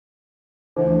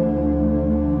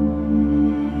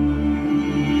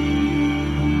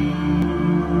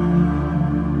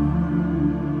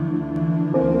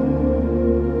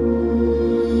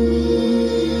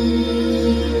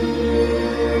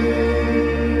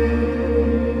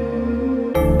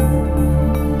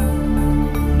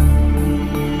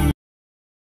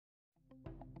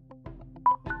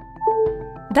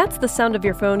That's the sound of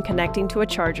your phone connecting to a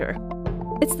charger.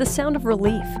 It's the sound of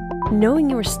relief, knowing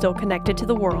you are still connected to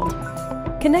the world.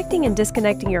 Connecting and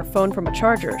disconnecting your phone from a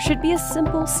charger should be a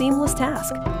simple, seamless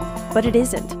task, but it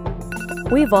isn't.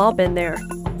 We've all been there,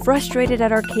 frustrated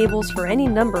at our cables for any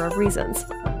number of reasons.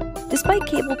 Despite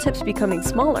cable tips becoming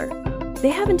smaller,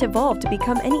 they haven't evolved to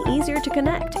become any easier to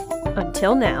connect,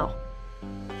 until now.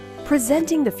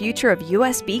 Presenting the future of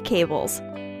USB cables,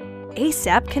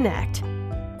 ASAP Connect.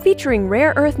 Featuring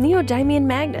rare earth neodymium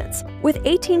magnets with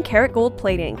 18-karat gold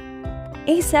plating,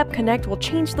 ASAP Connect will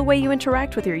change the way you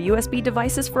interact with your USB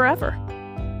devices forever.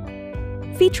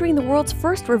 Featuring the world's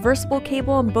first reversible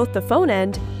cable on both the phone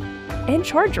end and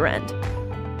charger end.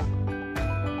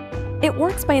 It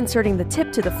works by inserting the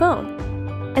tip to the phone,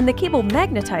 and the cable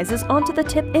magnetizes onto the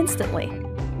tip instantly,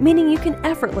 meaning you can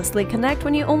effortlessly connect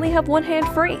when you only have one hand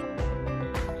free,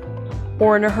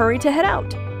 or in a hurry to head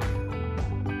out,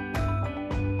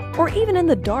 or even in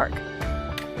the dark.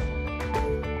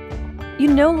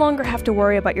 You no longer have to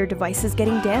worry about your devices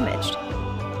getting damaged.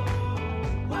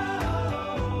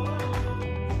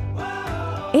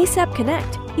 ASAP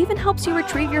Connect even helps you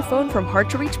retrieve your phone from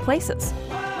hard-to-reach places.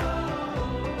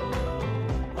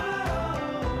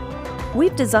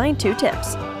 We've designed two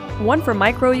tips, one for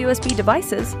micro USB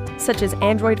devices, such as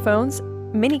Android phones,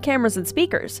 mini cameras and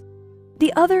speakers.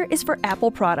 The other is for Apple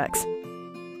products.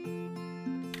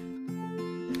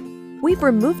 We've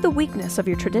removed the weakness of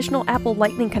your traditional Apple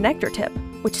Lightning connector tip,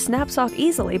 which snaps off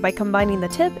easily by combining the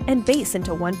tip and base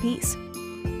into one piece.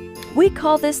 We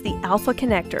call this the Alpha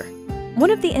Connector.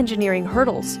 One of the engineering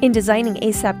hurdles in designing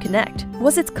ASAP Connect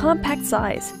was its compact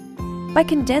size. By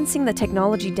condensing the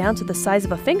technology down to the size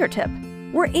of a fingertip,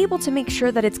 we're able to make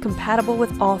sure that it's compatible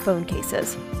with all phone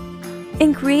cases.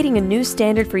 In creating a new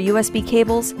standard for USB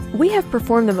cables, we have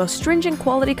performed the most stringent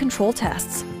quality control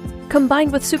tests,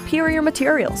 combined with superior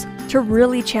materials to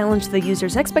really challenge the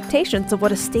user's expectations of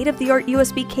what a state-of-the-art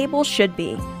USB cable should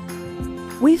be.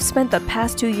 We've spent the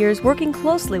past 2 years working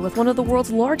closely with one of the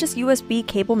world's largest USB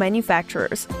cable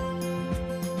manufacturers.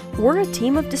 We're a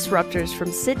team of disruptors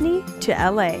from Sydney to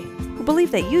LA who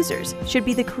believe that users should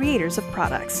be the creators of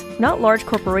products, not large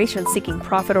corporations seeking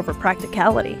profit over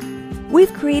practicality.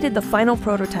 We've created the final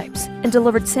prototypes and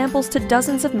delivered samples to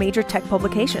dozens of major tech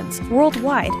publications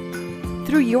worldwide.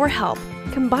 Through your help,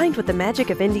 combined with the magic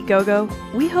of Indiegogo,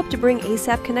 we hope to bring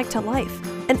ASAP Connect to life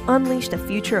and unleash the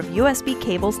future of USB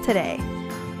cables today.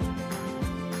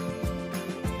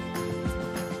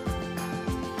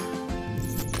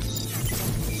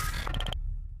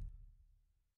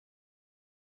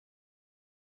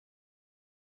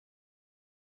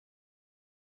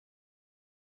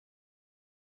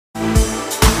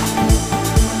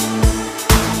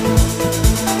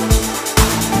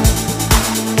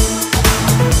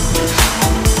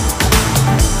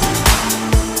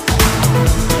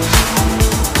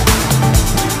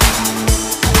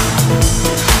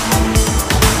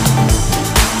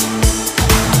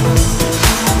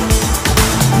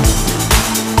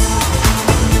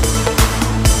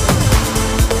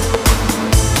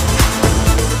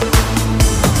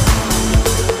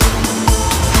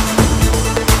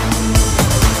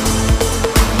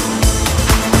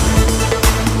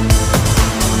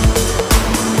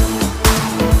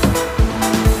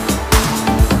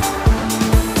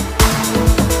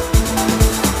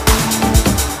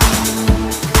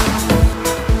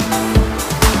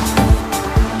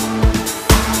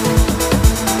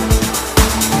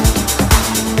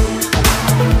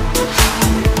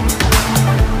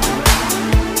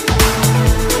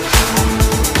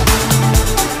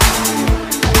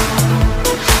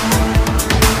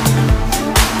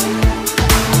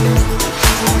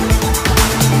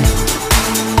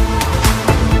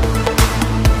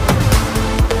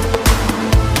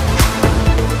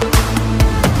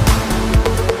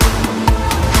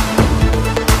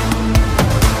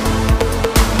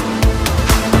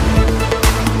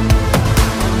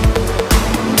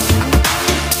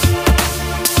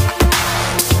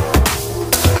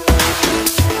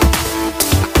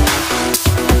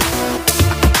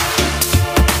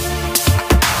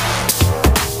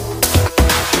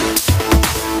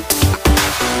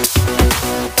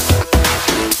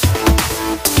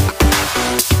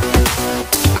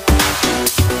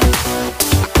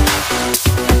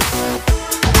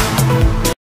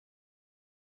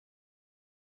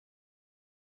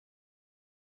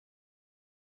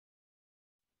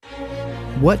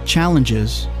 What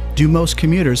challenges do most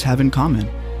commuters have in common?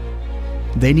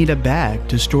 They need a bag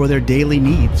to store their daily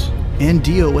needs and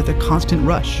deal with a constant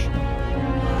rush.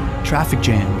 Traffic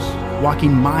jams,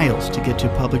 walking miles to get to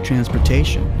public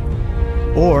transportation,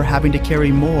 or having to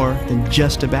carry more than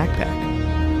just a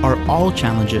backpack. are all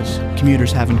challenges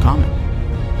commuters have in common.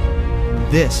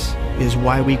 This is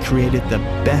why we created the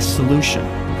best solution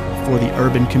for the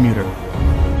urban commuter.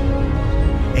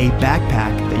 A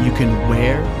backpack that you can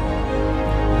wear,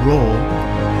 roll,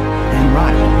 and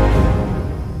ride.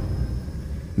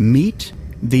 Meet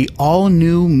the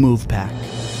all-new MovPak.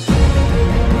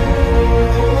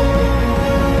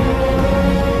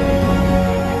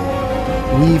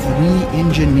 We've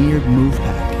re-engineered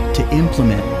MovPak to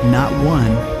implement not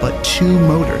one, but 2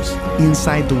 motors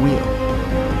inside the wheel.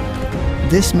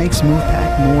 This makes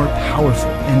MovPak more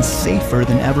powerful and safer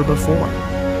than ever before,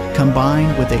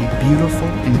 combined with a beautiful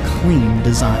and clean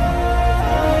design.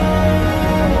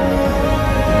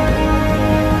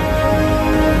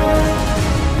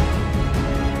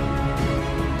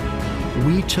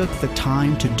 We took the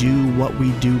time to do what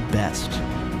we do best: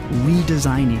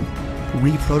 redesigning,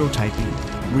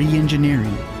 re-prototyping,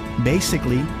 re-engineering,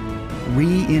 basically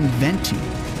reinventing,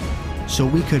 so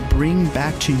we could bring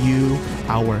back to you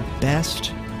our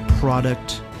best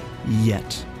product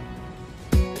yet.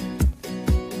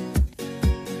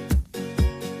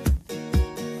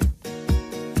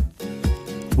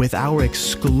 With our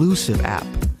exclusive app,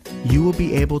 you will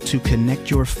be able to connect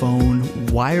your phone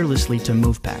wirelessly to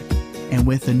MovPak, and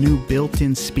with a new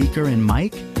built-in speaker and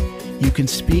mic, you can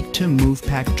speak to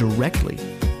MovPak directly,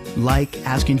 like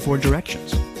asking for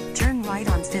directions. Turn right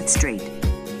on 5th Street.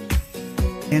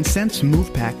 And since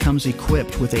MovPak comes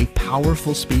equipped with a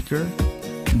powerful speaker,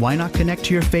 why not connect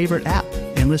to your favorite app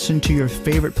and listen to your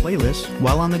favorite playlist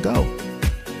while on the go?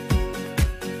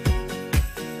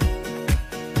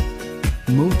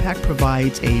 MovPak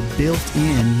provides a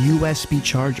built-in USB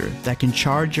charger that can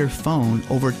charge your phone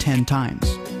over 10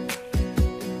 times.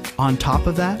 On top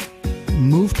of that,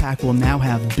 MovPak will now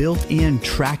have built-in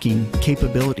tracking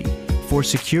capability for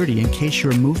security in case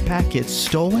your MovPak gets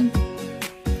stolen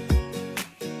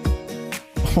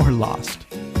or lost.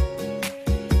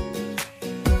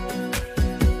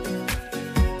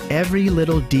 Every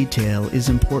little detail is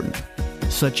important,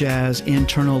 such as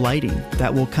internal lighting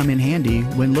that will come in handy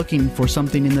when looking for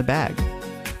something in the bag.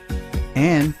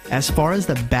 And as far as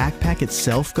the backpack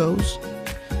itself goes,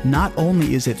 not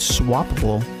only is it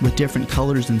swappable with different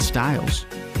colors and styles,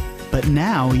 but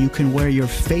now you can wear your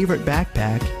favorite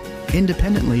backpack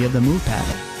independently of the MovPak.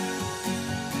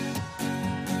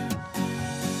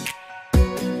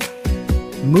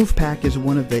 MovPak is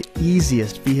one of the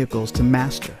easiest vehicles to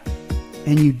master,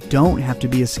 and you don't have to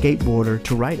be a skateboarder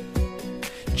to ride it.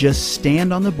 Just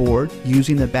stand on the board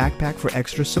using the backpack for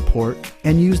extra support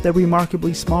and use the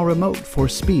remarkably small remote for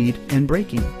speed and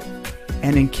braking.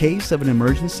 And in case of an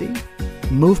emergency,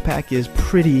 MovPak is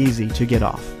pretty easy to get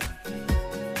off.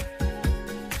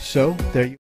 So there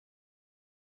you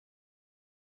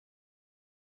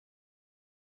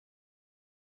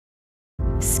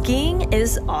Skiing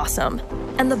is awesome,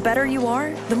 and the better you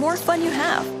are, the more fun you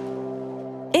have.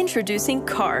 Introducing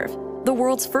CarV, the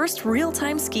world's first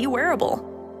real-time ski wearable.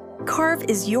 CarV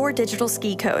is your digital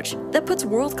ski coach that puts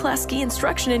world-class ski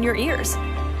instruction in your ears.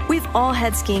 We've all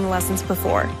had skiing lessons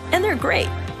before, and they're great,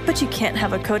 but you can't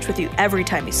have a coach with you every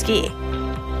time you ski.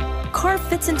 CarV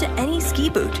fits into any ski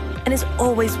boot and is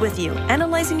always with you,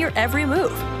 analyzing your every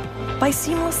move. By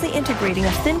seamlessly integrating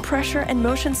a thin pressure and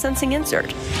motion sensing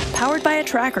insert, powered by a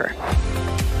tracker.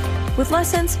 With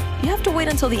lessons, you have to wait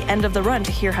until the end of the run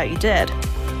to hear how you did.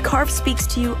 CarV speaks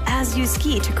to you as you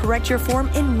ski to correct your form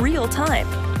in real time.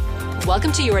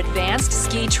 Welcome to your advanced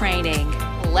ski training.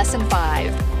 Lesson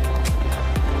 5.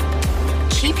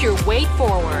 Keep your weight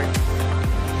forward.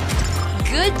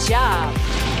 Good job.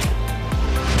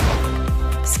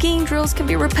 Skiing drills can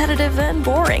be repetitive and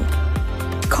boring.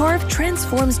 CarV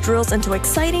transforms drills into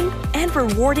exciting and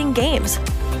rewarding games.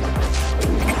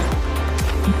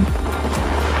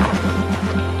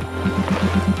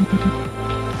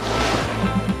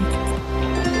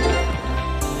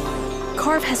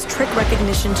 CarV has trick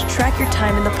recognition to track your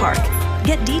time in the park.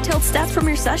 Get detailed stats from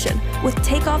your session with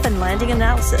takeoff and landing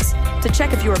analysis to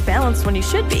check if you are balanced when you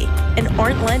should be and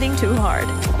aren't landing too hard.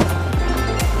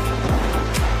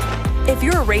 If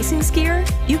you're a racing skier,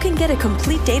 you can get a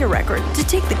complete data record to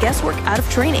take the guesswork out of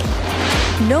training.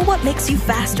 Know what makes you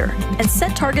faster and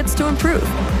set targets to improve.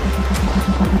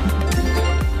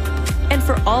 And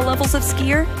for all levels of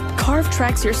skier, CarV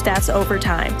tracks your stats over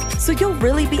time, so you'll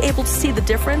really be able to see the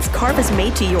difference CarV has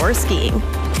made to your skiing.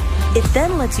 It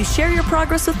then lets you share your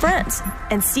progress with friends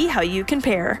and see how you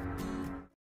compare.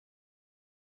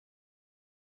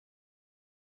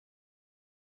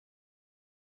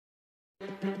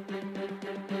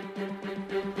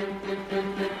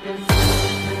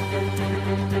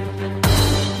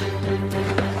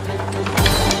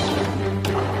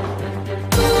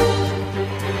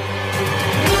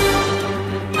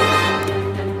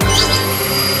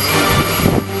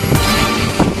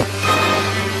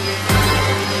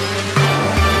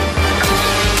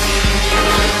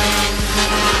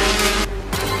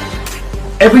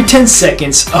 Every 10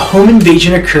 seconds, a home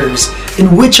invasion occurs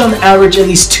in which on average at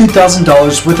least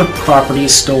 $2,000 worth of property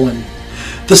is stolen.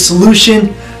 The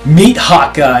solution? Meet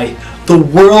Hawkeye, the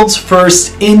world's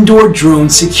first indoor drone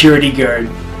security guard.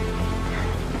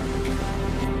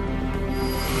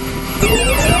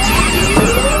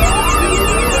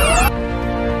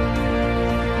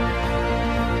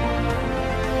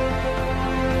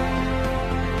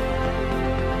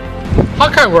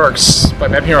 Hawkeye works by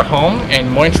mapping your home and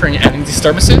monitoring any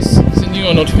disturbances, sending you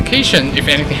a notification if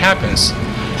anything happens.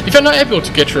 If you're not able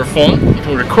to get to your phone, it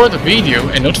will record the video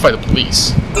and notify the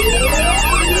police.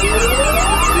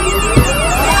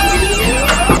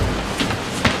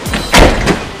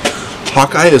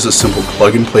 Hawkeye is a simple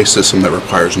plug-and-play system that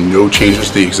requires no changes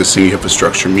to the existing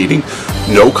infrastructure, meaning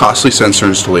no costly sensor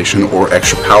installation or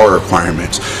extra power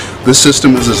requirements. This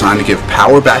system is designed to give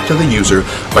power back to the user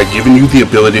by giving you the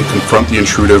ability to confront the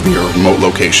intruder via a remote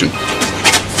location.